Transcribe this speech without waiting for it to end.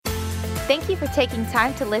Thank you for taking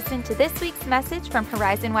time to listen to this week's message from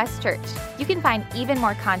Horizon West Church. You can find even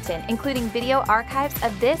more content, including video archives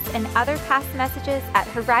of this and other past messages at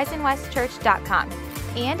horizonwestchurch.com.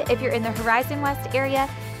 And if you're in the Horizon West area,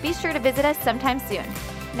 be sure to visit us sometime soon.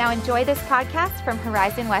 Now enjoy this podcast from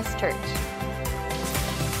Horizon West Church.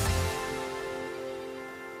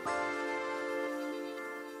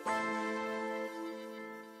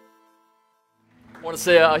 I want to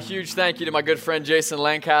say a huge thank you to my good friend Jason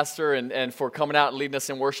Lancaster and for coming out and leading us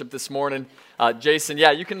in worship this morning. Jason,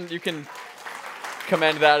 yeah, you can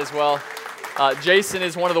commend that as well. Jason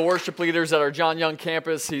is one of the worship leaders at our John Young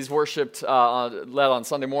campus. He's worshiped, led on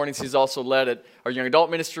Sunday mornings. He's also led at our young adult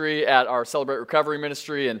ministry, at our Celebrate Recovery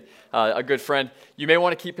ministry, and a good friend. You may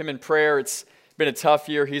want to keep him in prayer. It's been a tough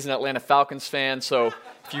year. He's an Atlanta Falcons fan, so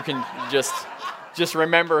if you can just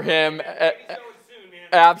remember him.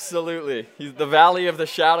 Absolutely. He's the valley of the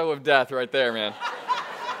shadow of death right there, man.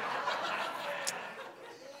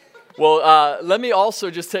 Well, let me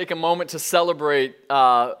also just take a moment to celebrate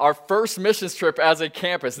our first missions trip as a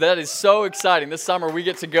campus. That is so exciting. This summer we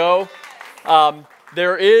get to go.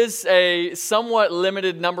 There is a somewhat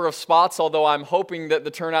limited number of spots, although I'm hoping that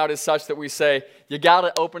the turnout is such that we say, you got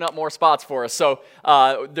to open up more spots for us. So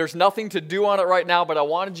there's nothing to do on it right now, but I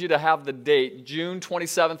wanted you to have the date, June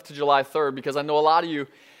 27th to July 3rd, because I know a lot of you're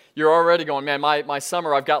already going, man, my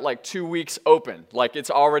summer, I've got like 2 weeks open. Like it's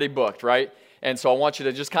already booked, right? And so I want you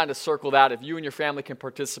to just kind of circle that. If you and your family can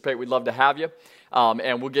participate, we'd love to have you.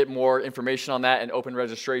 And we'll get more information on that and open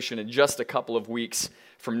registration in just a couple of weeks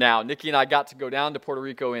from now. Nikki and I got to go down to Puerto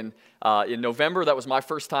Rico in November. That was my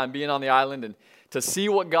first time being on the island, and to see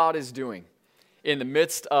what God is doing in the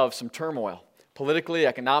midst of some turmoil, politically,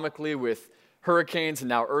 economically, with hurricanes and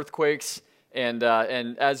now earthquakes. And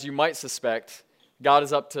as you might suspect, God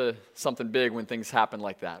is up to something big when things happen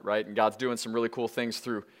like that, right? And God's doing some really cool things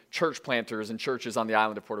through church planters and churches on the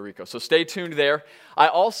island of Puerto Rico. So stay tuned there. I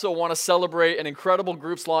also want to celebrate an incredible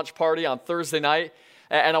groups launch party on Thursday night.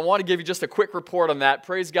 And I want to give you just a quick report on that.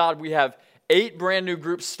 Praise God, we have 8 brand new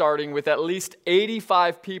groups starting with at least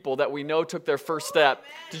 85 people that we know took their first step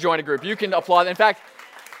to join a group. You can applaud. In fact,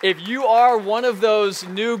 if you are one of those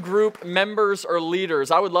new group members or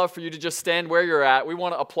leaders, I would love for you to just stand where you're at. We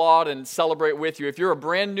want to applaud and celebrate with you. If you're a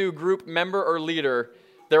brand new group member or leader,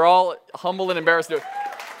 they're all humble and embarrassed to do it.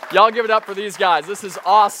 Y'all give it up for these guys. This is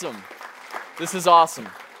awesome. This is awesome.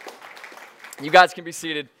 You guys can be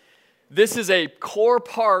seated. This is a core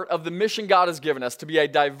part of the mission God has given us, to be a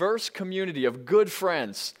diverse community of good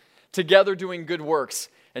friends, together doing good works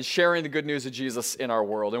and sharing the good news of Jesus in our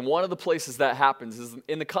world. And one of the places that happens is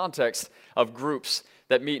in the context of groups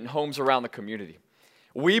that meet in homes around the community.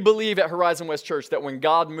 We believe at Horizon West Church that when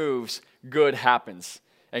God moves, good happens.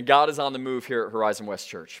 And God is on the move here at Horizon West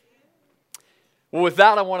Church. Well, with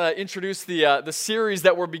that, I want to introduce the series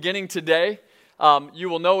that we're beginning today. You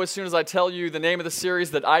will know as soon as I tell you the name of the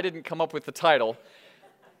series that I didn't come up with the title.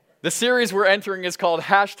 The series we're entering is called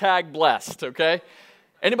 #Blessed, okay?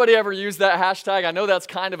 Anybody ever use that hashtag? I know that's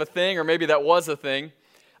kind of a thing, or maybe that was a thing.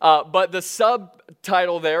 But the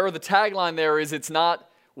subtitle there, or the tagline there is, it's not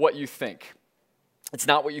what you think. It's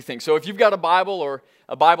not what you think. So if you've got a Bible or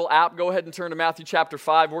a Bible app, go ahead and turn to Matthew chapter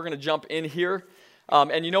 5. We're going to jump in here.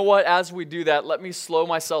 And you know what? As we do that, let me slow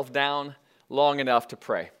myself down long enough to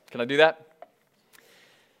pray. Can I do that?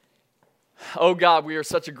 Oh God, we are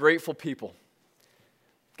such a grateful people.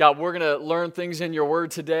 God, we're going to learn things in your word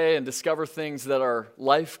today and discover things that are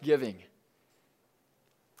life-giving.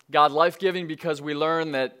 God, life-giving because we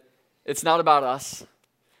learn that it's not about us.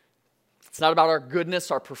 It's not about our goodness,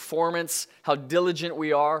 our performance, how diligent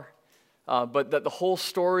we are, but that the whole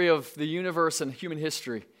story of the universe and human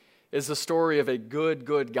history is the story of a good,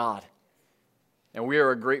 good God. And we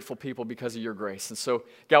are a grateful people because of your grace. And so,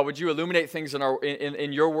 God, would you illuminate things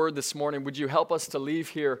in your word this morning? Would you help us to leave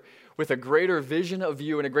here with a greater vision of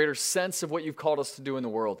you and a greater sense of what you've called us to do in the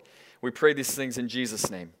world? We pray these things in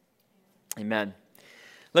Jesus' name. Amen.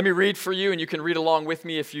 Let me read for you, and you can read along with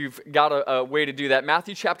me if you've got a way to do that.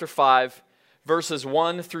 Matthew chapter 5, verses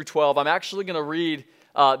 1 through 12. I'm actually going to read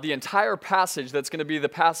the entire passage that's going to be the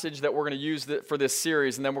passage that we're going to use for this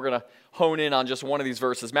series, and then we're going to hone in on just one of these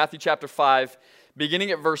verses. Matthew chapter 5,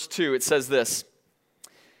 beginning at verse 2, it says this: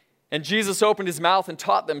 "And Jesus opened his mouth and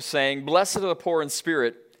taught them, saying, Blessed are the poor in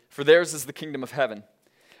spirit, for theirs is the kingdom of heaven.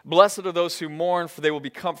 Blessed are those who mourn, for they will be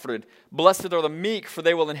comforted. Blessed are the meek, for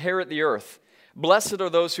they will inherit the earth. Blessed are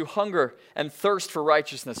those who hunger and thirst for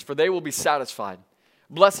righteousness, for they will be satisfied.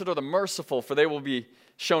 Blessed are the merciful, for they will be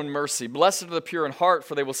shown mercy. Blessed are the pure in heart,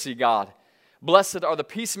 for they will see God. Blessed are the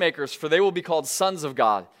peacemakers, for they will be called sons of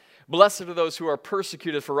God. Blessed are those who are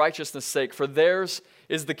persecuted for righteousness' sake, for theirs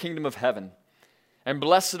is the kingdom of heaven. And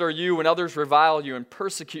blessed are you when others revile you and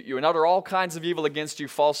persecute you and utter all kinds of evil against you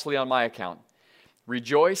falsely on my account.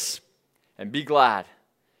 Rejoice and be glad,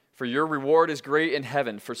 for your reward is great in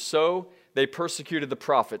heaven, for so they persecuted the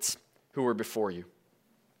prophets who were before you.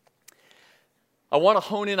 I want to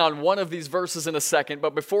hone in on one of these verses in a second,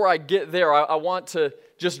 but before I get there, I want to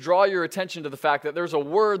just draw your attention to the fact that there's a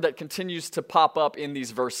word that continues to pop up in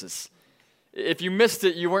these verses. If you missed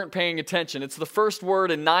it, you weren't paying attention. It's the first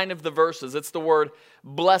word in 9 of the verses. It's the word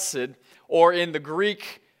blessed, or in the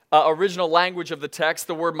Greek original language of the text,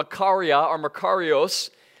 the word makaria or makarios,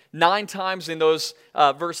 9 times in those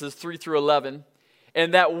verses 3 through 11.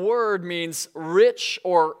 And that word means rich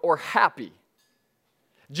or happy.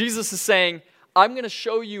 Jesus is saying, I'm going to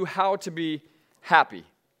show you how to be happy.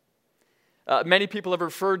 Many people have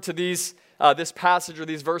referred to this passage or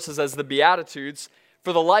these verses as the Beatitudes.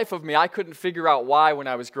 For the life of me, I couldn't figure out why when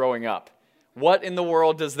I was growing up. What in the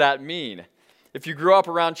world does that mean? If you grew up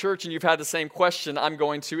around church and you've had the same question, I'm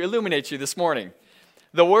going to illuminate you this morning.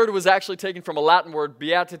 The word was actually taken from a Latin word,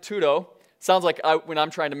 beatitudo. Sounds like when I'm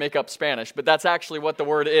trying to make up Spanish, but that's actually what the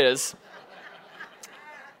word is.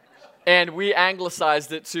 And we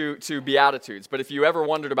anglicized it to Beatitudes. But if you ever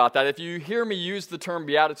wondered about that, if you hear me use the term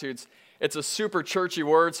Beatitudes, it's a super churchy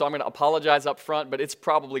word, so I'm going to apologize up front, but it's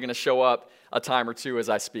probably going to show up a time or two as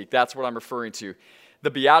I speak. That's what I'm referring to. The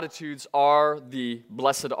Beatitudes are the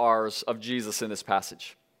blessed R's of Jesus in this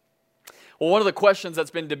passage. Well, one of the questions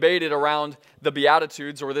that's been debated around the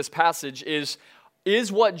Beatitudes or this passage is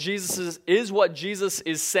what Jesus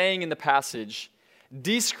is saying in the passage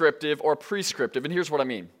descriptive or prescriptive? And here's what I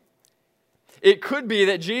mean. It could be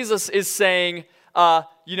that Jesus is saying,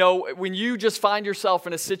 when you just find yourself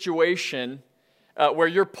in a situation where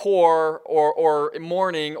you're poor or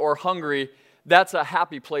mourning or hungry, that's a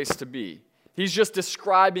happy place to be. He's just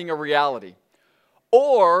describing a reality.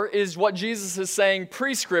 Or is what Jesus is saying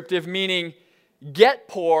prescriptive, meaning get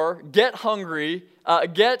poor, get hungry,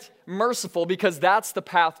 get merciful, because that's the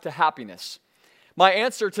path to happiness. My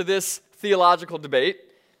answer to this theological debate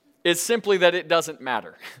is simply that it doesn't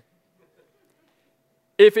matter.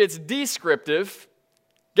 If it's descriptive,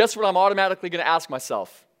 guess what I'm automatically going to ask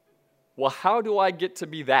myself? Well, how do I get to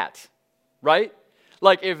be that? Right?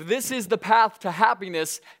 Like, if this is the path to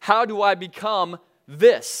happiness, how do I become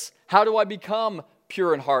this? How do I become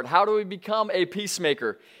pure in heart? How do I become a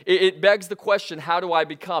peacemaker? It begs the question, how do I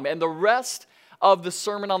become? And the rest of the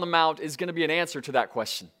Sermon on the Mount is going to be an answer to that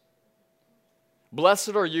question.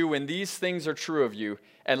 Blessed are you when these things are true of you,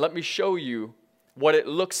 and let me show you what it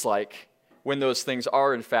looks like when those things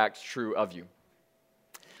are in fact true of you.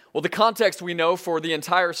 Well, the context we know for the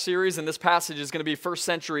entire series in this passage is going to be first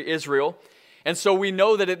century Israel. And so we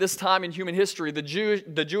know that at this time in human history, the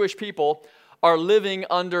Jewish people are living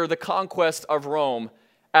under the conquest of Rome,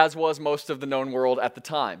 as was most of the known world at the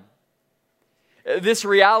time. This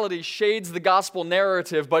reality shades the gospel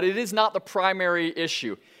narrative, but it is not the primary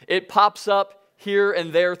issue. It pops up here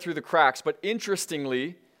and there through the cracks. But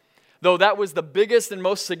interestingly, though that was the biggest and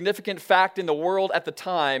most significant fact in the world at the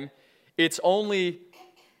time, it's only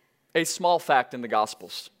a small fact in the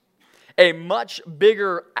Gospels. A much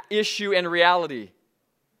bigger issue and reality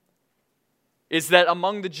is that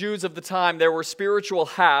among the Jews of the time, there were spiritual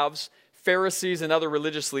haves, Pharisees and other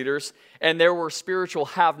religious leaders, and there were spiritual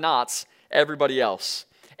have-nots, everybody else.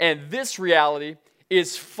 And this reality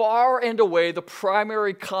is far and away the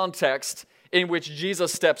primary context in which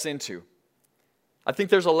Jesus steps into. I think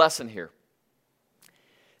there's a lesson here.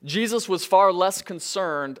 Jesus was far less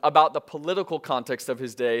concerned about the political context of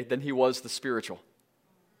his day than he was the spiritual.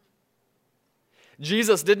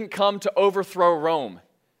 Jesus didn't come to overthrow Rome.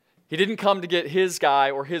 He didn't come to get his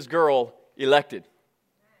guy or his girl elected.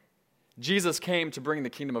 Jesus came to bring the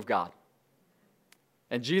kingdom of God.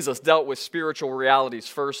 And Jesus dealt with spiritual realities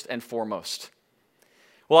first and foremost.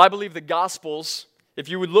 Well, I believe the Gospels, if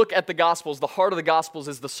you would look at the Gospels, the heart of the Gospels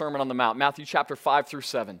is the Sermon on the Mount, Matthew chapter 5 through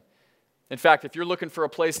 7. In fact, if you're looking for a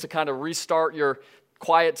place to kind of restart your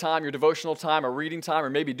quiet time, your devotional time, or reading time, or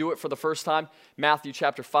maybe do it for the first time, Matthew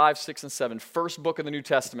chapter 5, 6, and 7, first book of the New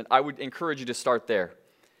Testament, I would encourage you to start there.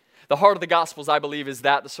 The heart of the Gospels, I believe, is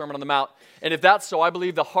that, the Sermon on the Mount. And if that's so, I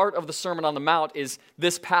believe the heart of the Sermon on the Mount is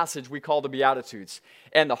this passage we call the Beatitudes.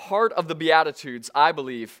 And the heart of the Beatitudes, I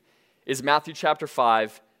believe, is Matthew chapter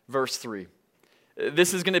 5, verse 3.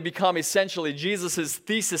 This is going to become essentially Jesus'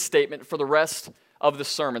 thesis statement for the rest of the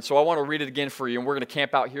sermon. So I want to read it again for you, and we're going to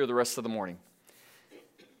camp out here the rest of the morning.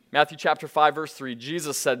 Matthew chapter 5, verse 3,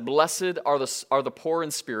 Jesus said, "Blessed are the poor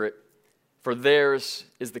in spirit, for theirs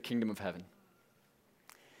is the kingdom of heaven."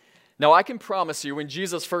 Now, I can promise you, when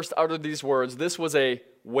Jesus first uttered these words, this was a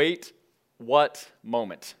wait, what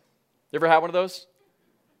moment. You ever had one of those?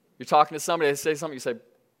 You're talking to somebody, they say something, you say,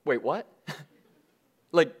 wait, what?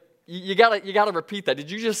 Like, you gotta repeat that. Did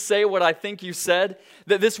you just say what I think you said?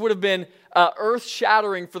 That this would have been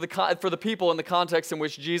earth-shattering for the people in the context in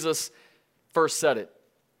which Jesus first said it.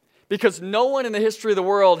 Because no one in the history of the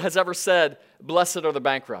world has ever said, blessed are the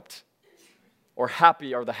bankrupt, or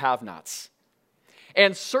happy are the have-nots.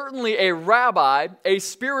 And certainly a rabbi, a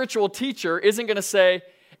spiritual teacher, isn't going to say,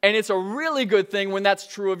 and it's a really good thing when that's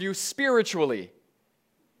true of you spiritually.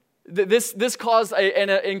 This caused an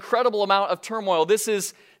incredible amount of turmoil. This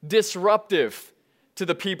is disruptive to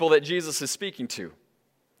the people that Jesus is speaking to.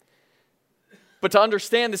 But to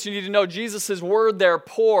understand this, you need to know Jesus' word there,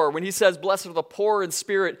 poor. When he says, blessed are the poor in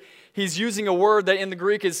spirit, he's using a word that in the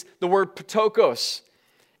Greek is the word patokos.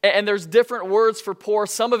 And there's different words for poor.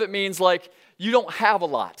 Some of it means like, you don't have a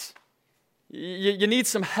lot. You need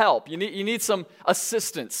some help. You need some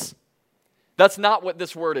assistance. That's not what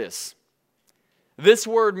this word is. This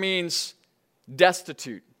word means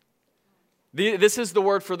destitute. This is the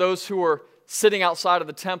word for those who are sitting outside of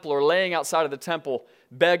the temple or laying outside of the temple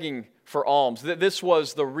begging for alms. This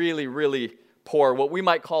was the really, really poor, what we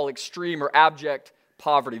might call extreme or abject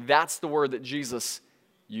poverty. That's the word that Jesus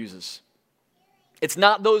uses. It's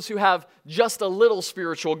not those who have just a little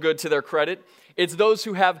spiritual good to their credit. It's those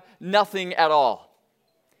who have nothing at all.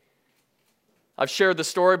 I've shared the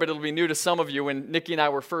story, but it'll be new to some of you. When Nikki and I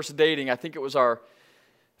were first dating, I think it was our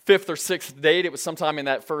 5th or 6th date. It was sometime in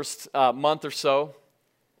that first month or so.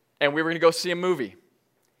 And we were going to go see a movie.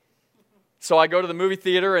 So I go to the movie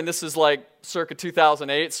theater, and this is like circa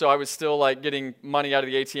 2008, so I was still like getting money out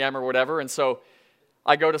of the ATM or whatever. And so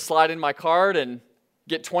I go to slide in my card and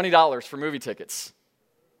get $20 for movie tickets.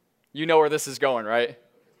 You know where this is going, right?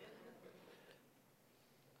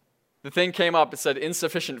 The thing came up, it said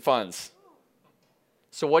insufficient funds.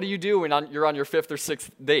 So what do you do when you're on your 5th or 6th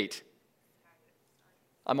date?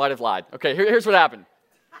 I might have lied. Okay, here's what happened.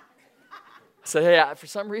 I said, hey, for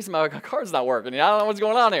some reason my card's not working. I don't know what's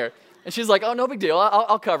going on here. And she's like, oh, no big deal.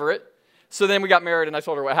 I'll cover it. So then we got married, and I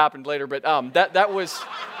told her what happened later. But that was...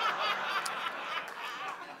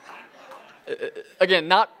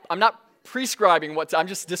 Again, I'm not prescribing I'm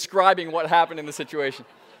just describing what happened in the situation.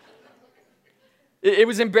 It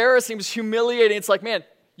was embarrassing. It was humiliating. It's like, man,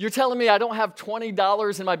 you're telling me I don't have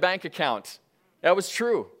 $20 in my bank account. That was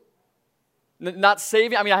true. Not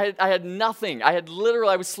saving. I mean, I had nothing. I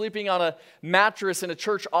was sleeping on a mattress in a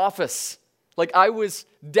church office. Like, I was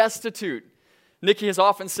destitute. Nikki has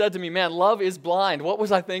often said to me, man, love is blind. What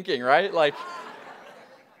was I thinking, right? Like,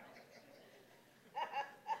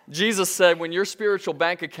 Jesus said, when your spiritual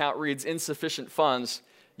bank account reads insufficient funds,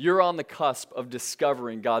 you're on the cusp of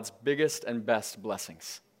discovering God's biggest and best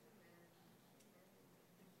blessings.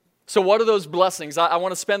 So what are those blessings? I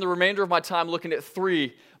want to spend the remainder of my time looking at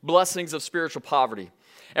 3 blessings of spiritual poverty.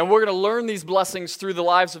 And we're going to learn these blessings through the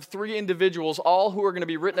lives of 3 individuals, all who are going to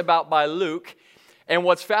be written about by Luke. And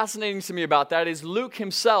what's fascinating to me about that is Luke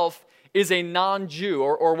himself is a non-Jew,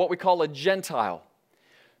 or what we call a Gentile.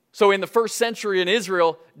 So in the first century in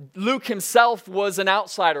Israel, Luke himself was an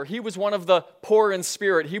outsider. He was one of the poor in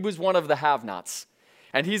spirit. He was one of the have-nots.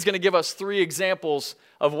 And he's going to give us 3 examples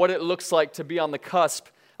of what it looks like to be on the cusp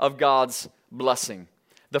of God's blessing.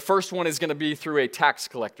 The first one is going to be through a tax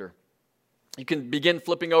collector. You can begin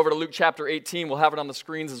flipping over to Luke chapter 18. We'll have it on the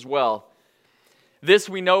screens as well. This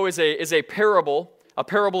we know is a parable. A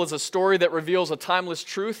parable is a story that reveals a timeless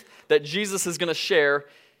truth that Jesus is going to share.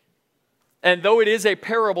 And though it is a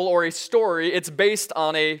parable or a story, it's based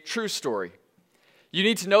on a true story. You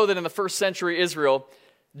need to know that in the first century Israel,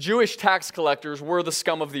 Jewish tax collectors were the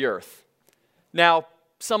scum of the earth. Now,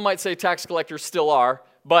 some might say tax collectors still are,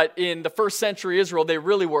 but in the first century Israel, they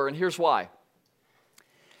really were, and here's why.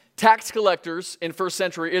 Tax collectors in first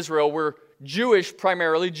century Israel were Jewish,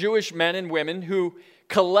 primarily Jewish men and women who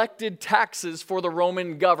collected taxes for the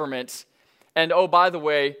Roman government and, oh, by the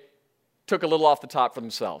way, took a little off the top for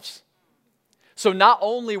themselves. So not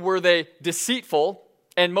only were they deceitful,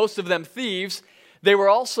 and most of them thieves, they were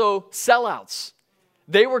also sellouts.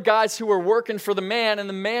 They were guys who were working for the man, and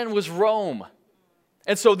the man was Rome.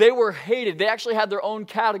 And so they were hated. They actually had their own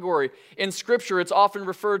category. In Scripture, it's often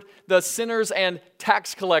referred the sinners and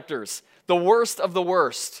tax collectors, the worst of the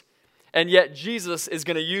worst. And yet Jesus is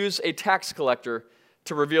going to use a tax collector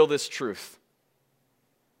to reveal this truth.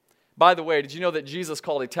 By the way, did you know that Jesus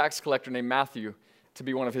called a tax collector named Matthew to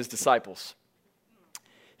be one of his disciples?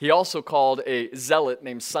 He also called a zealot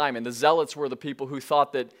named Simon. The zealots were the people who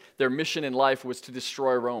thought that their mission in life was to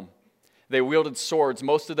destroy Rome. They wielded swords.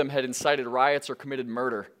 Most of them had incited riots or committed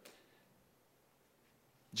murder.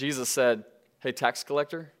 Jesus said, hey, tax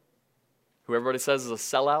collector, who everybody says is a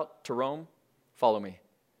sellout to Rome, follow me.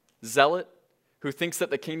 Zealot, who thinks that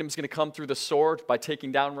the kingdom's going to come through the sword by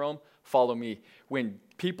taking down Rome, follow me. When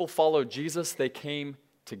people followed Jesus, they came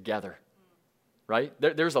together, right?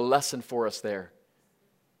 There's a lesson for us there.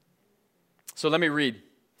 So let me read.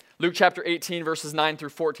 Luke chapter 18, verses 9 through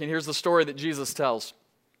 14. Here's the story that Jesus tells.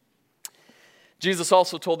 Jesus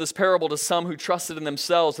also told this parable to some who trusted in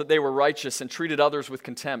themselves that they were righteous and treated others with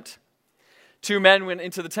contempt. 2 men went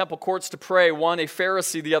into the temple courts to pray, one a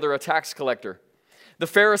Pharisee, the other a tax collector. The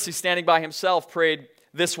Pharisee, standing by himself, prayed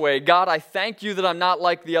this way, God, I thank you that I'm not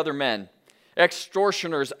like the other men,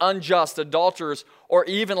 extortioners, unjust, adulterers, or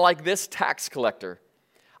even like this tax collector.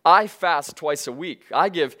 I fast twice a week. I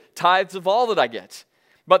give tithes of all that I get.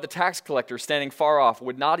 But the tax collector, standing far off,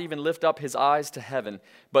 would not even lift up his eyes to heaven,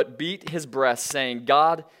 but beat his breast, saying,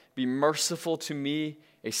 God, be merciful to me,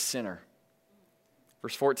 a sinner.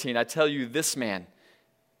 Verse 14, I tell you, this man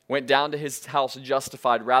went down to his house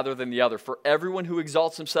justified rather than the other. For everyone who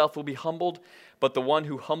exalts himself will be humbled, but the one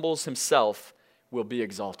who humbles himself will be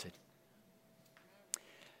exalted.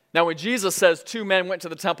 Now, when Jesus says 2 men went to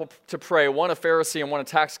the temple to pray, one a Pharisee and one a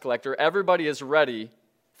tax collector, everybody is ready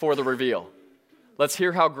for the reveal. Let's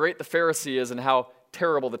hear how great the Pharisee is and how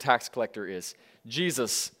terrible the tax collector is.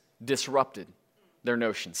 Jesus disrupted their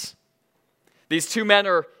notions. These 2 men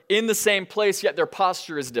are in the same place, yet their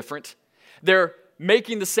posture is different. They're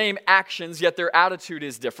making the same actions, yet their attitude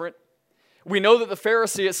is different. We know that the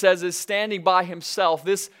Pharisee, it says, is standing by himself.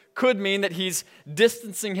 This could mean that he's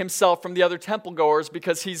distancing himself from the other temple goers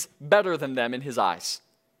because he's better than them in his eyes.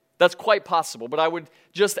 That's quite possible, but I would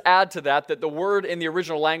just add to that the word in the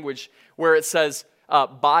original language where it says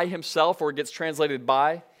by himself, or it gets translated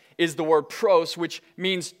by, is the word pros, which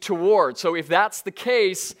means toward. So if that's the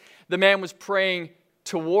case, the man was praying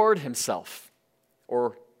toward himself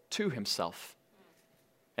or to himself.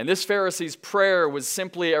 And this Pharisee's prayer was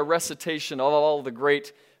simply a recitation of all the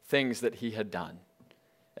great things that he had done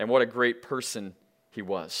and what a great person he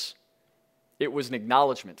was. It was an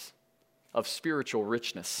acknowledgement of spiritual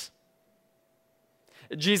richness.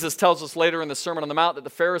 Jesus tells us later in the Sermon on the Mount that the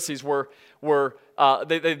Pharisees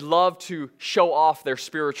they loved to show off their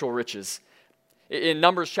spiritual riches. In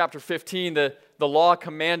Numbers chapter 15, the law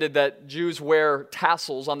commanded that Jews wear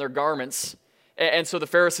tassels on their garments. And so the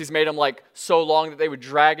Pharisees made them like so long that they would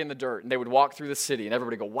drag in the dirt and they would walk through the city and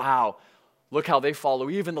everybody go, wow, look how they follow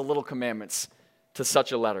even the little commandments to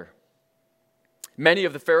such a letter. Many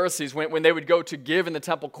of the Pharisees, when they would go to give in the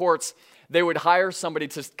temple courts, they would hire somebody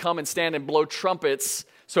to come and stand and blow trumpets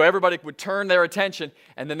so everybody would turn their attention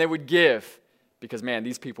and then they would give because, man,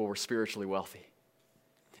 these people were spiritually wealthy.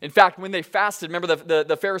 In fact, when they fasted, remember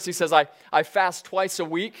the Pharisee says, I fast twice a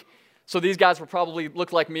week. So these guys would probably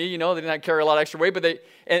look like me, they didn't carry a lot of extra weight,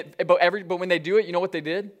 but when they do it, you know what they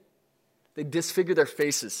did? They disfigure their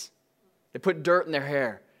faces. They put dirt in their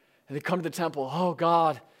hair. And they come to the temple, oh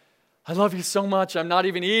God, I love you so much, I'm not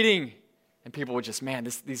even eating. And people would just, man,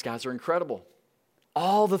 these guys are incredible.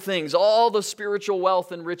 All the things, all the spiritual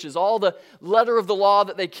wealth and riches, all the letter of the law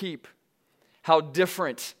that they keep. How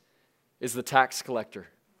different is the tax collector?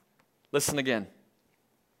 Listen again.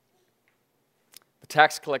 The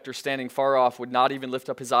tax collector standing far off would not even lift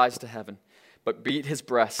up his eyes to heaven, but beat his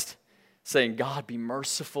breast, saying, God, be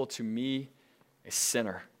merciful to me, a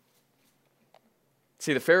sinner.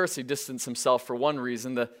 See, the Pharisee distanced himself for one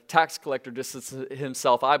reason. The tax collector distanced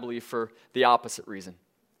himself, I believe, for the opposite reason.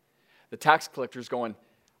 The tax collector is going,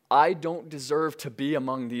 I don't deserve to be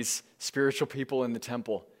among these spiritual people in the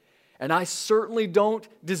temple. And I certainly don't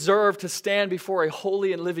deserve to stand before a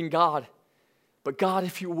holy and living God. But God,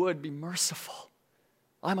 if you would, be merciful.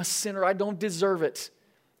 I'm a sinner. I don't deserve it.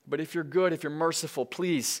 But if you're good, if you're merciful,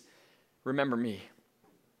 please remember me.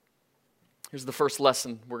 Here's the first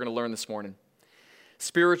lesson we're going to learn this morning.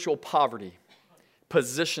 Spiritual poverty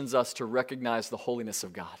positions us to recognize the holiness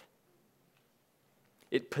of God.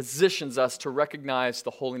 It positions us to recognize the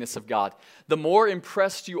holiness of God. The more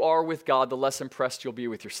impressed you are with God, the less impressed you'll be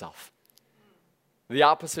with yourself. The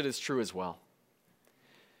opposite is true as well.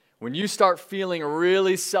 When you start feeling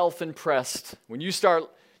really self-impressed, when you start,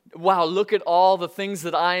 wow, look at all the things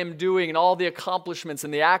that I am doing and all the accomplishments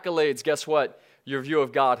and the accolades, guess what? Your view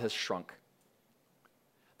of God has shrunk.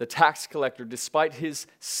 The tax collector, despite his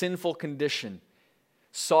sinful condition,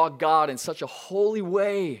 saw God in such a holy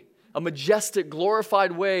way, a majestic,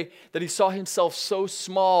 glorified way, that he saw himself so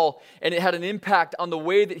small, and it had an impact on the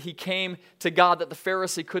way that he came to God that the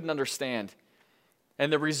Pharisee couldn't understand.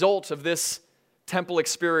 And the result of this temple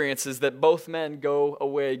experience is that both men go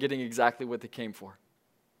away getting exactly what they came for.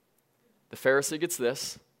 The Pharisee gets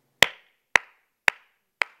this.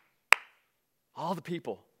 All the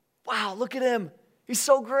people, wow, look at him. He's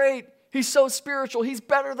so great. He's so spiritual. He's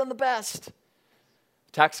better than the best.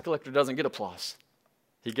 The tax collector doesn't get applause.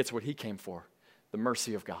 He gets what he came for, the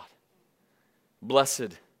mercy of God.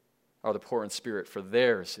 Blessed are the poor in spirit, for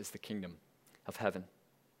theirs is the kingdom of heaven.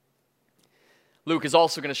 Luke is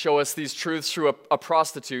also going to show us these truths through a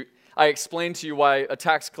prostitute. I explained to you why a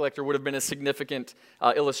tax collector would have been a significant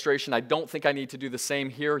illustration. I don't think I need to do the same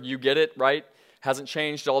here. You get it, right? Hasn't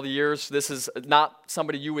changed all the years. This is not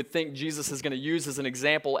somebody you would think Jesus is going to use as an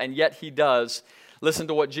example, and yet he does. Listen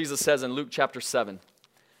to what Jesus says in Luke chapter 7.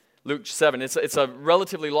 Luke 7, it's a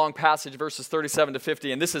relatively long passage, verses 37 to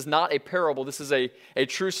 50, and this is not a parable. This is a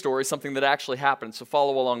true story, something that actually happened, so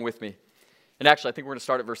follow along with me. And actually, I think we're going to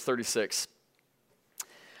start at verse 36.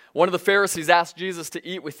 One of the Pharisees asked Jesus to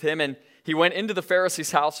eat with him, and he went into the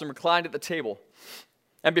Pharisee's house and reclined at the table.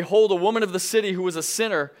 And behold, a woman of the city who was a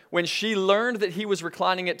sinner, when she learned that he was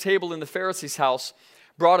reclining at table in the Pharisee's house,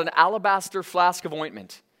 brought an alabaster flask of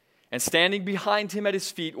ointment. And standing behind him at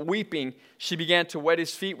his feet, weeping, she began to wet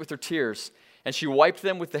his feet with her tears. And she wiped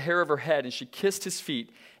them with the hair of her head, and she kissed his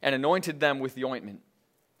feet and anointed them with the ointment.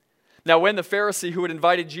 Now when the Pharisee who had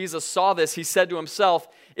invited Jesus saw this, he said to himself,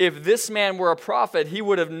 if this man were a prophet, he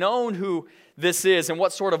would have known who this is and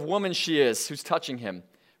what sort of woman she is who's touching him,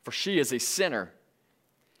 for she is a sinner.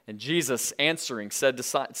 And Jesus, answering, said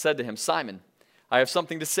to him, Simon, I have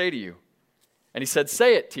something to say to you. And he said,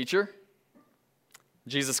 say it, teacher.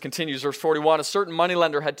 Jesus continues, verse 41, a certain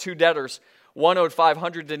moneylender had two debtors. One owed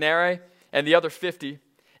 500 denarii and the other 50.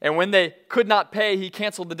 And when they could not pay, he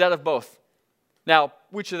canceled the debt of both. Now,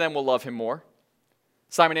 which of them will love him more?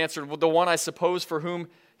 Simon answered, well, the one, I suppose, for whom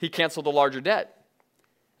he canceled the larger debt.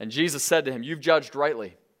 And Jesus said to him, you've judged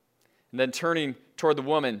rightly. And then turning toward the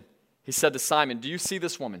woman, he said to Simon, do you see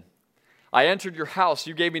this woman? I entered your house.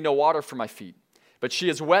 You gave me no water for my feet, but she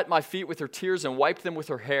has wet my feet with her tears and wiped them with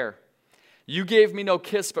her hair. You gave me no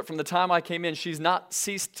kiss, but from the time I came in, she's not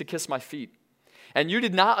ceased to kiss my feet. And you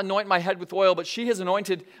did not anoint my head with oil, but she has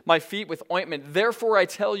anointed my feet with ointment. Therefore I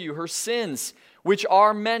tell you, her sins, which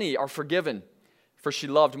are many, are forgiven, for she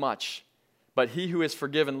loved much. But he who is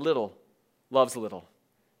forgiven little loves little.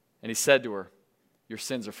 And he said to her, your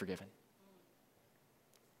sins are forgiven.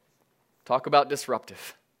 Talk about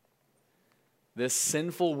disruptive. This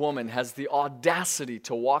sinful woman has the audacity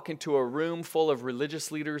to walk into a room full of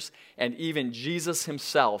religious leaders and even Jesus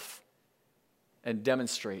himself and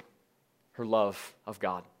demonstrate her love of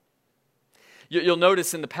God. You'll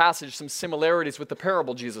notice in the passage some similarities with the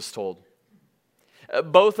parable Jesus told.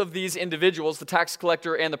 Both of these individuals, the tax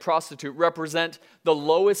collector and the prostitute, represent the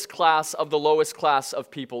lowest class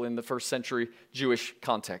of people in the first century Jewish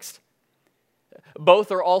context.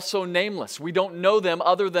 Both are also nameless. We don't know them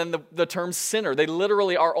other than the term sinner. They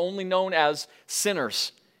literally are only known as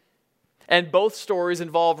sinners. And both stories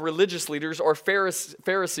involve religious leaders or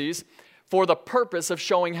Pharisees for the purpose of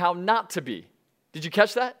showing how not to be. Did you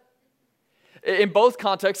catch that? In both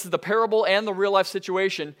contexts, the parable and the real-life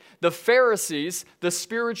situation, the Pharisees, the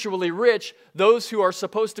spiritually rich, those who are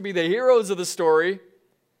supposed to be the heroes of the story,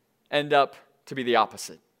 end up to be the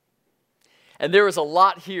opposite. And there is a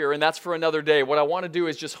lot here, and that's for another day. What I want to do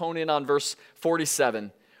is just hone in on verse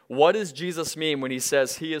 47. What does Jesus mean when he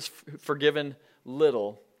says he is forgiven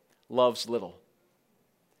little, loves little?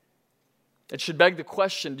 It should beg the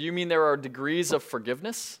question, do you mean there are degrees of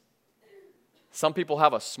forgiveness? Some people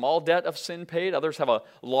have a small debt of sin paid, others have a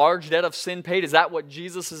large debt of sin paid. Is that what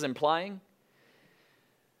Jesus is implying?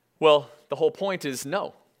 Well, the whole point is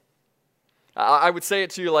no. I would say it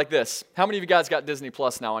to you like this. How many of you guys got Disney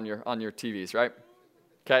Plus now on your TVs, right?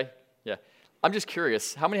 Okay? Yeah. I'm just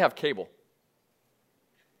curious. How many have cable?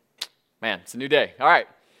 Man, it's a new day. All right.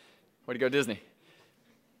 Way to go, Disney.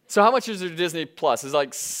 So how much is your Disney Plus? Is it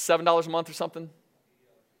like $7 a month or something?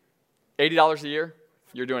 $80 a year?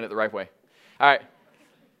 You're doing it the right way. All right.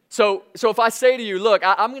 So if I say to you, look,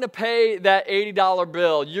 I'm going to pay that $80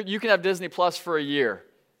 bill. You can have Disney Plus for a year.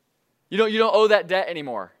 You don't owe that debt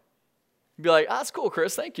anymore. You'd be like, that's cool,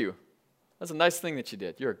 Chris, thank you. That's a nice thing that you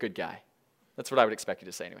did. You're a good guy. That's what I would expect you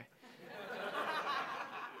to say anyway.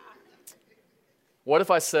 What if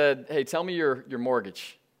I said, hey, tell me your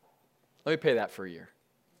mortgage. Let me pay that for a year.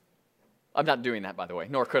 I'm not doing that, by the way,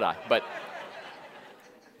 nor could I, but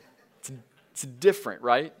it's different,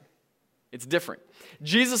 right? It's different.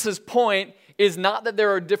 Jesus' point is not that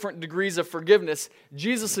there are different degrees of forgiveness.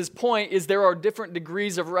 Jesus' point is there are different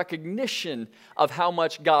degrees of recognition of how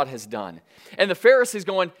much God has done. And the Pharisees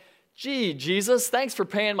going, gee, Jesus, thanks for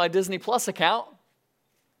paying my Disney Plus account.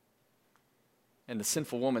 And the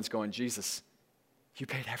sinful woman's going, Jesus, you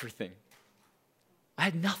paid everything. I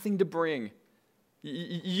had nothing to bring.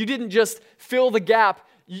 You didn't just fill the gap.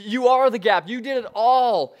 You are the gap. You did it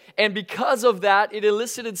all. And because of that, it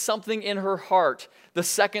elicited something in her heart. The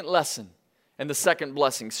second lesson and the second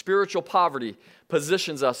blessing. Spiritual poverty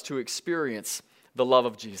positions us to experience the love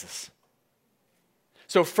of Jesus.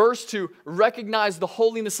 So first to recognize the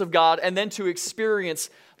holiness of God and then to experience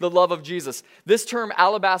the love of Jesus. This term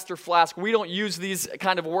alabaster flask, we don't use these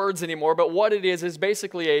kind of words anymore, but what it is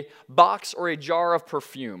basically a box or a jar of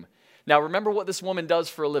perfume. Now remember what this woman does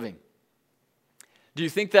for a living. Do you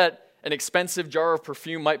think that an expensive jar of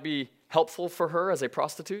perfume might be helpful for her as a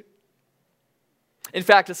prostitute? In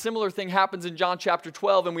fact, a similar thing happens in John chapter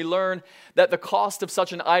 12, and we learn that the cost of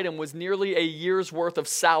such an item was nearly a year's worth of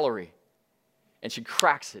salary. And she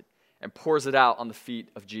cracks it and pours it out on the feet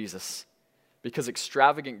of Jesus because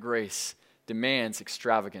extravagant grace demands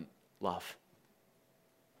extravagant love.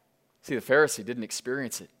 See, the Pharisee didn't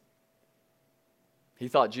experience it. He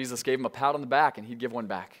thought Jesus gave him a pat on the back and he'd give one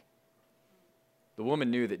back. The woman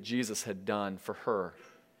knew that Jesus had done for her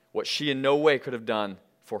what she in no way could have done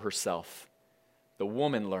for herself. The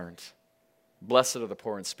woman learned, "Blessed are the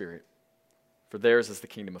poor in spirit, for theirs is the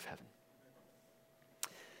kingdom of heaven."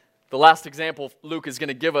 The last example Luke is going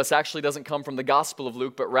to give us actually doesn't come from the Gospel of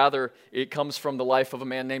Luke, but rather it comes from the life of a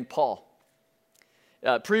man named Paul.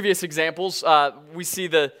 Previous examples, we see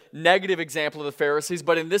the negative example of the Pharisees,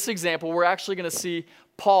 but in this example, we're actually going to see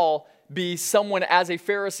Paul be someone as a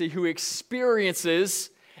Pharisee who experiences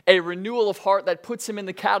a renewal of heart that puts him in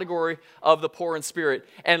the category of the poor in spirit.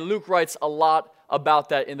 And Luke writes a lot about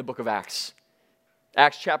that in the book of Acts.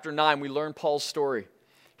 Acts chapter 9, we learn Paul's story.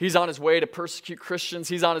 He's on his way to persecute Christians.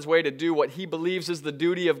 He's on his way to do what he believes is the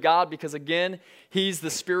duty of God because, again, he's the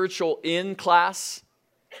spiritual in class.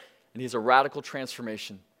 And he's a radical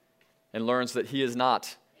transformation and learns that he is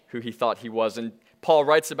not who he thought he was. And Paul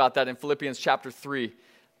writes about that in Philippians chapter 3.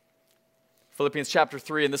 Philippians chapter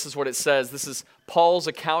 3, and this is what it says. This is Paul's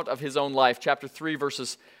account of his own life, chapter 3,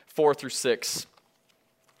 verses 4 through 6.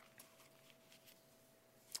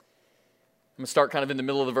 I'm going to start kind of in the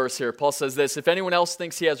middle of the verse here. Paul says this: "If anyone else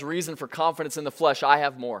thinks he has reason for confidence in the flesh, I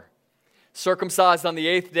have more. Circumcised on the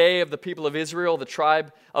 8th day of the people of Israel, the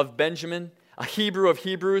tribe of Benjamin, a Hebrew of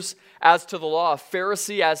Hebrews, as to the law, a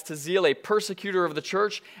Pharisee, as to zeal, a persecutor of the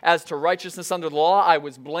church, as to righteousness under the law, I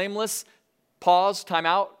was blameless." Pause, time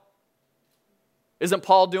out. Isn't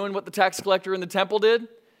Paul doing what the tax collector in the temple did?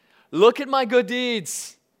 Look at my good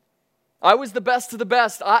deeds. I was the best of the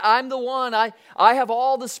best. I'm the one. I have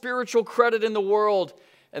all the spiritual credit in the world.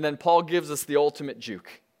 And then Paul gives us the ultimate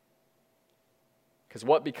juke. Because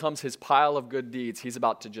what becomes his pile of good deeds, he's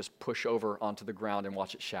about to just push over onto the ground and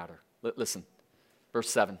watch it shatter. Listen,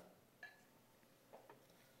 verse 7.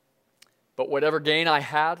 "But whatever gain I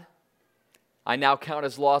had, I now count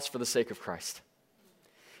as loss for the sake of Christ.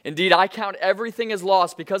 Indeed, I count everything as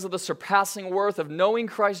loss because of the surpassing worth of knowing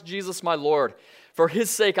Christ Jesus my Lord. For his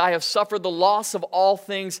sake I have suffered the loss of all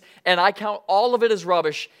things, and I count all of it as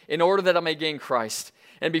rubbish in order that I may gain Christ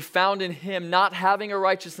and be found in him, not having a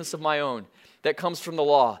righteousness of my own that comes from the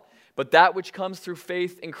law, but that which comes through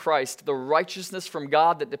faith in Christ, the righteousness from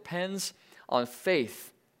God that depends on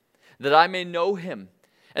faith, that I may know him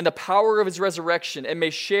and the power of his resurrection and may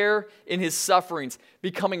share in his sufferings,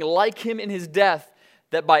 becoming like him in his death,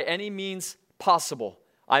 that by any means possible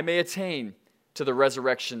I may attain to the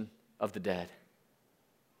resurrection of the dead."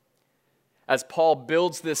 As Paul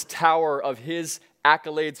builds this tower of his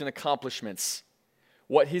accolades and accomplishments,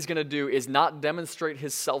 what he's going to do is not demonstrate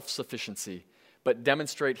his self-sufficiency, but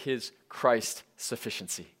demonstrate his Christ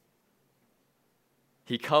sufficiency.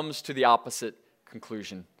 He comes to the opposite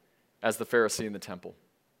conclusion as the Pharisee in the temple.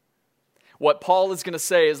 What Paul is going to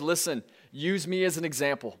say is, listen, use me as an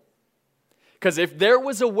example. Because if there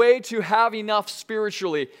was a way to have enough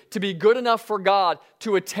spiritually, to be good enough for God,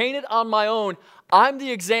 to attain it on my own, I'm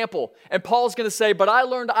the example. And Paul's going to say, but I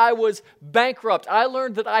learned I was bankrupt. I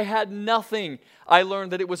learned that I had nothing. I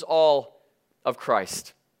learned that it was all of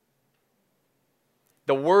Christ.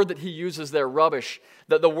 The word that he uses there, rubbish,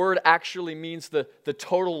 that the word actually means the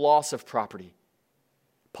total loss of property.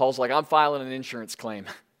 Paul's like, I'm filing an insurance claim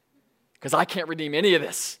because I can't redeem any of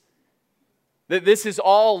this. This is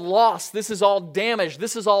all lost. This is all damaged.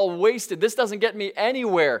 This is all wasted. This doesn't get me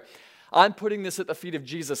anywhere. I'm putting this at the feet of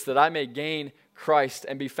Jesus that I may gain Christ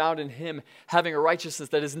and be found in him, having a righteousness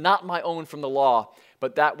that is not my own from the law,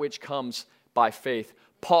 but that which comes by faith.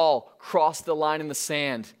 Paul crossed the line in the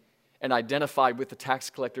sand and identified with the tax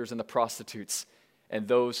collectors and the prostitutes and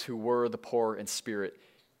those who were the poor in spirit,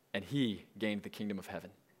 and he gained the kingdom of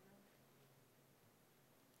heaven.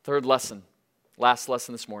 Third lesson, last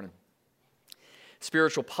lesson this morning.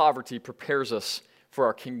 Spiritual poverty prepares us for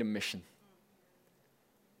our kingdom mission.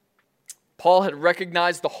 Paul had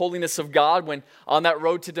recognized the holiness of God when on that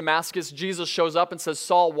road to Damascus, Jesus shows up and says,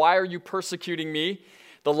 Saul, why are you persecuting me?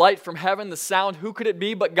 The light from heaven, the sound, who could it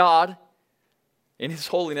be but God in his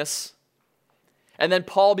holiness? And then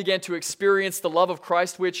Paul began to experience the love of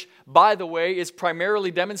Christ, which, by the way, is primarily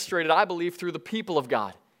demonstrated, I believe, through the people of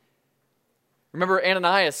God. Remember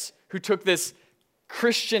Ananias, who took this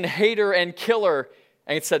Christian hater and killer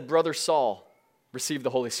and said, Brother Saul, receive the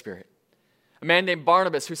Holy Spirit. A man named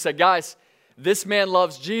Barnabas who said, guys, this man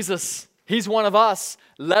loves Jesus. He's one of us.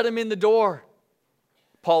 Let him in the door.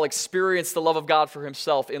 Paul experienced the love of God for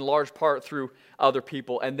himself in large part through other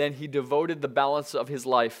people, and then he devoted the balance of his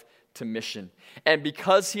life to mission. And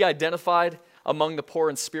because he identified among the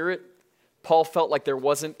poor in spirit, Paul felt like there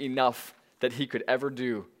wasn't enough that he could ever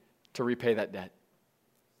do to repay that debt.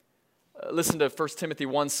 Listen to 1 Timothy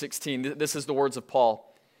 1:16. This is the words of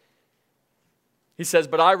Paul. He says,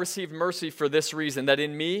 but I received mercy for this reason, that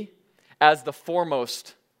in me, as the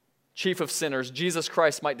foremost chief of sinners, Jesus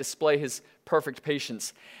Christ might display his perfect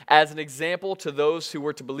patience as an example to those who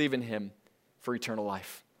were to believe in him for eternal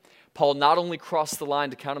life. Paul not only crossed the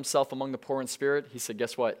line to count himself among the poor in spirit, he said,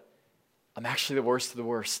 guess what? I'm actually the worst of the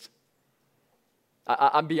worst.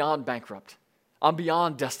 I'm beyond bankrupt. I'm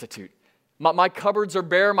beyond destitute. My cupboards are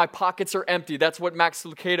bare, my pockets are empty. That's what Max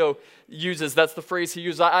Lucado uses. That's the phrase he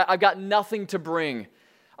uses. I've got nothing to bring.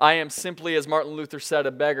 I am simply, as Martin Luther said,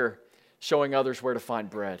 a beggar, showing others where to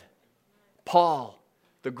find bread. Paul,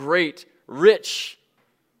 the great, rich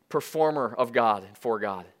performer of God and for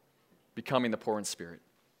God, becoming the poor in spirit.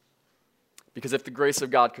 Because if the grace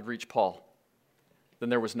of God could reach Paul, then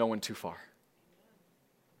there was no one too far.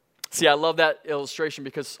 See, I love that illustration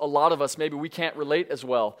because a lot of us, maybe we can't relate as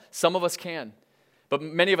well. Some of us can. But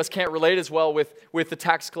many of us can't relate as well with the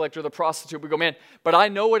tax collector, the prostitute. We go, man, but I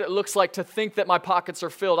know what it looks like to think that my pockets are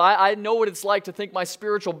filled. I know what it's like to think my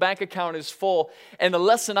spiritual bank account is full. And the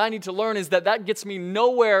lesson I need to learn is that gets me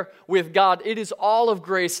nowhere with God. It is all of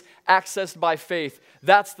grace accessed by faith.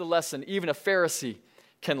 That's the lesson. Even a Pharisee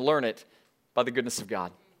can learn it by the goodness of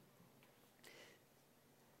God.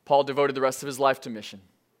 Paul devoted the rest of his life to mission.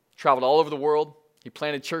 Traveled all over the world. He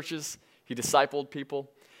planted churches. He discipled people.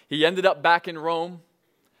 He ended up back in Rome,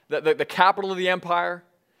 the capital of the empire,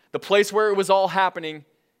 the place where it was all happening,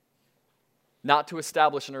 not to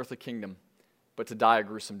establish an earthly kingdom, but to die a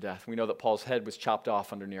gruesome death. We know that Paul's head was chopped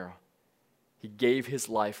off under Nero. He gave his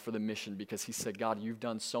life for the mission because he said, God, you've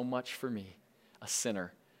done so much for me, a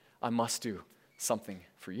sinner. I must do something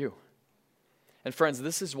for you. And friends,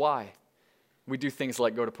 this is why we do things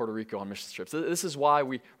like go to Puerto Rico on mission trips. This is why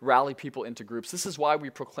we rally people into groups. This is why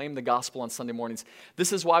we proclaim the gospel on Sunday mornings.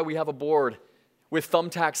 This is why we have a board with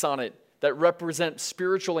thumbtacks on it that represent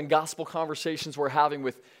spiritual and gospel conversations we're having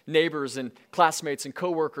with neighbors and classmates and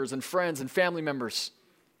coworkers and friends and family members.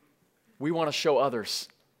 We want to show others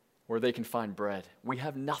where they can find bread. We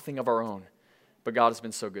have nothing of our own, but God has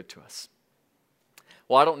been so good to us.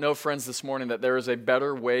 Well, I don't know, friends, this morning that there is a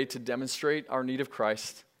better way to demonstrate our need of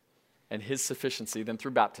Christ and his sufficiency than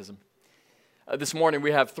through baptism. This morning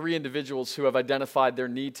we have 3 individuals who have identified their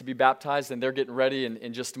need to be baptized, and they're getting ready, and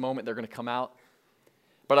in just a moment they're going to come out.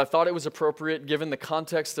 But I thought it was appropriate, given the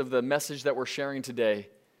context of the message that we're sharing today.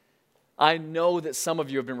 I know that some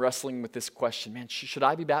of you have been wrestling with this question. Man, should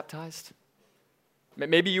I be baptized?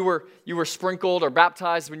 Maybe you were sprinkled or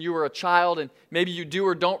baptized when you were a child, and maybe you do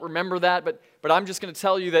or don't remember that, but I'm just going to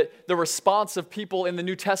tell you that the response of people in the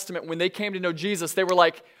New Testament when they came to know Jesus, they were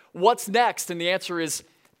like, what's next? And the answer is,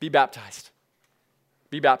 be baptized.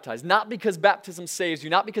 Be baptized. Not because baptism saves you,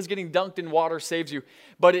 not because getting dunked in water saves you,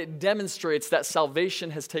 but it demonstrates that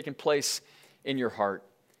salvation has taken place in your heart.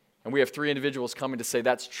 And we have 3 individuals coming to say,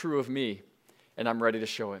 that's true of me, and I'm ready to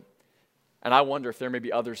show it. And I wonder if there may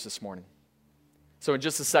be others this morning. So in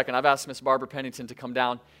just a second, I've asked Miss Barbara Pennington to come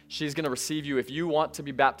down. She's going to receive you. If you want to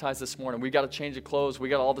be baptized this morning, we got a change of clothes, we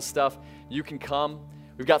got all the stuff. You can come.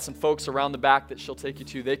 We've got some folks around the back that she'll take you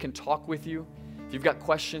to. They can talk with you. If you've got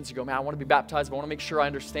questions, you go, man, I want to be baptized, but I want to make sure I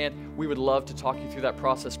understand. We would love to talk you through that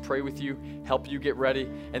process, pray with you, help you get ready,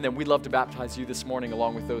 and then we'd love to baptize you this morning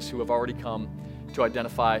along with those who have already come to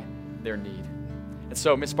identify their need. And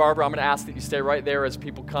so, Miss Barbara, I'm going to ask that you stay right there as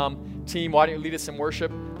people come. Team, why don't you lead us in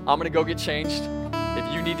worship? I'm going to go get changed.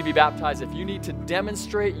 If you need to be baptized, if you need to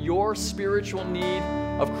demonstrate your spiritual need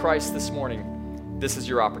of Christ this morning, this is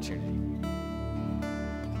your opportunity.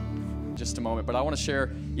 Just a moment, but I want to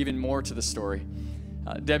share even more to the story.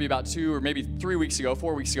 Debbie, about 2 or maybe 4 weeks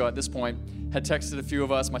ago at this point, had texted a few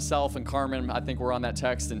of us, myself and Carmen, I think we're on that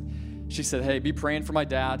text, and she said, hey, be praying for my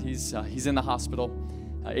dad. He's in the hospital,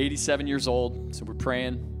 87 years old, so we're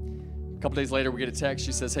praying. A couple days later, we get a text.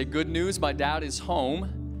 She says, hey, good news, my dad is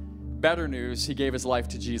home, better news, he gave his life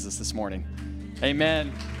to Jesus this morning.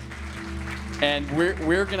 Amen. And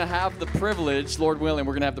we're going to have the privilege, Lord willing,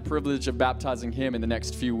 we're going to have the privilege of baptizing him in the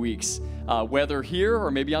next few weeks, whether here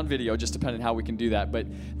or maybe on video, just depending on how we can do that. But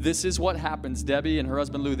this is what happens. Debbie and her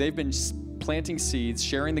husband Lou, they've been planting seeds,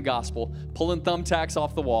 sharing the gospel, pulling thumbtacks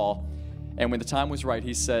off the wall. And when the time was right,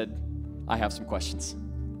 he said, I have some questions.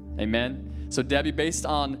 Amen. So Debbie, based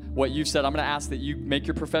on what you've said, I'm going to ask that you make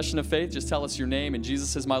your profession of faith. Just tell us your name and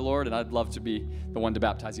Jesus is my Lord, and I'd love to be the one to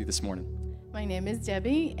baptize you this morning. My name is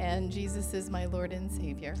Debbie, and Jesus is my Lord and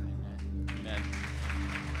Savior. Amen.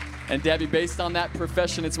 And Debbie, based on that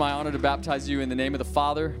profession, it's my honor to baptize you in the name of the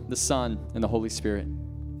Father, the Son, and the Holy Spirit.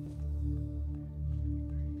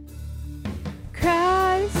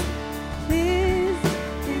 Christ is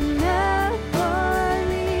enough for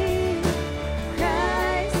me.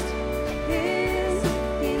 Christ is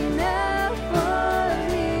enough for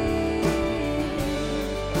me.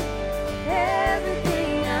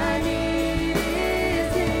 Everything I need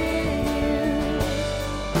is in you.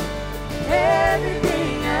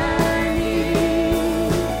 Everything I need.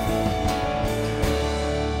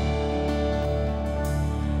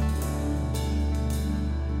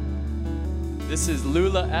 This is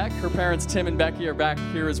Lula Eck. Her parents, Tim and Becky, are back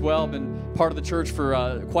here as well. Been part of the church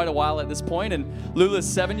for quite a while at this point. And Lula's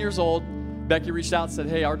 7 years old. Becky reached out and said,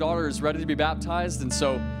 hey, our daughter is ready to be baptized. And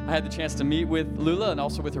so I had the chance to meet with Lula and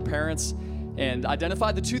also with her parents and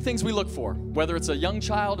identify the two things we look for, whether it's a young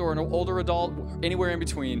child or an older adult, anywhere in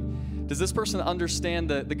between. Does this person understand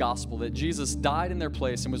the gospel, that Jesus died in their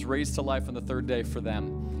place and was raised to life on the third day for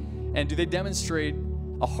them? And do they demonstrate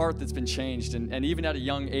a heart that's been changed? And even at a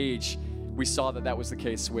young age, we saw that was the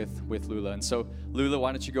case with Lula. And so, Lula,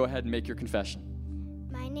 why don't you go ahead and make your confession?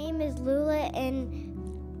 My name is Lula,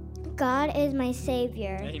 and God is my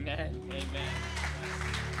Savior. Amen. Amen.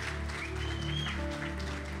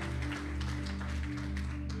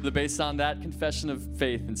 Based on that confession of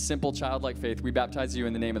faith and simple childlike faith, we baptize you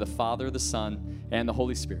in the name of the Father, the Son, and the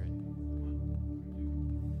Holy Spirit.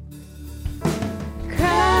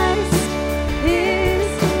 Christ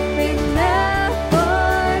is enough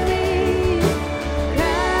for me.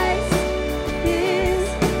 Christ is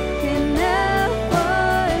enough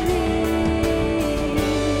for me.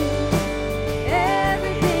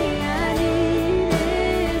 Everything I need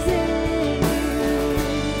is in you.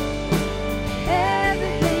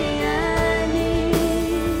 Everything I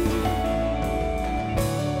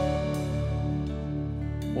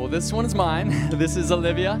need. Well, this one is mine. This is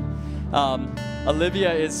Olivia.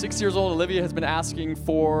 Olivia is 6 years old. Olivia has been asking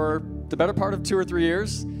for the better part of 2 or 3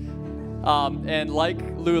 years. And like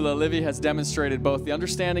Lula, Olivia has demonstrated both the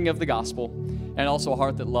understanding of the gospel and also a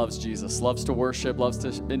heart that loves Jesus, loves to worship, loves to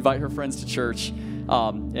invite her friends to church.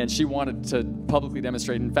 And she wanted to publicly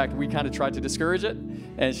demonstrate. In fact, we kind of tried to discourage it.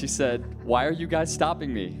 And she said, why are you guys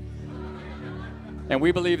stopping me? And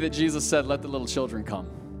we believe that Jesus said, let the little children come.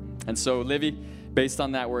 And so, Olivia, based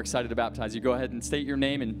on that, we're excited to baptize you. Go ahead and state your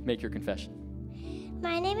name and make your confession.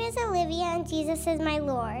 My name is Olivia, and Jesus is my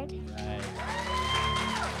Lord. Right.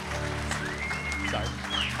 Sorry.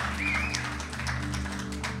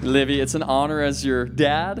 Olivia, it's an honor as your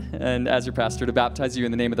dad and as your pastor to baptize you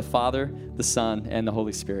in the name of the Father, the Son, and the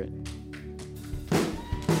Holy Spirit.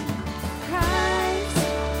 Christ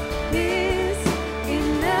is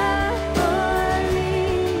enough for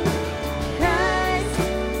me. Christ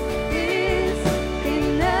is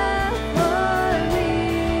enough for me.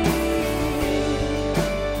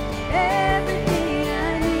 Everything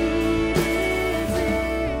I need is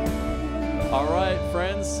in you. All right,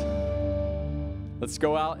 friends, let's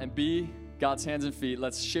go out and be God's hands and feet.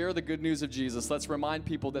 Let's share the good news of Jesus. Let's remind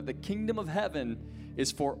people that the kingdom of heaven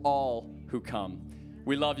is for all who come.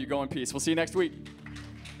 We love you. Go in peace. We'll see you next week.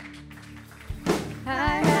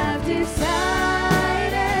 I have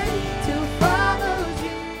decided to follow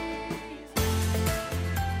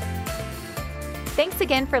Jesus. Thanks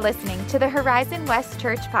again for listening to the Horizon West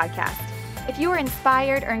Church podcast. If you were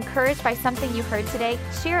inspired or encouraged by something you heard today,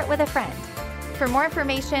 share it with a friend. For more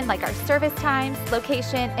information like our service times,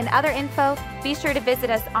 location, and other info, be sure to visit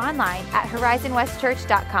us online at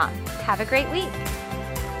horizonwestchurch.com. Have a great week.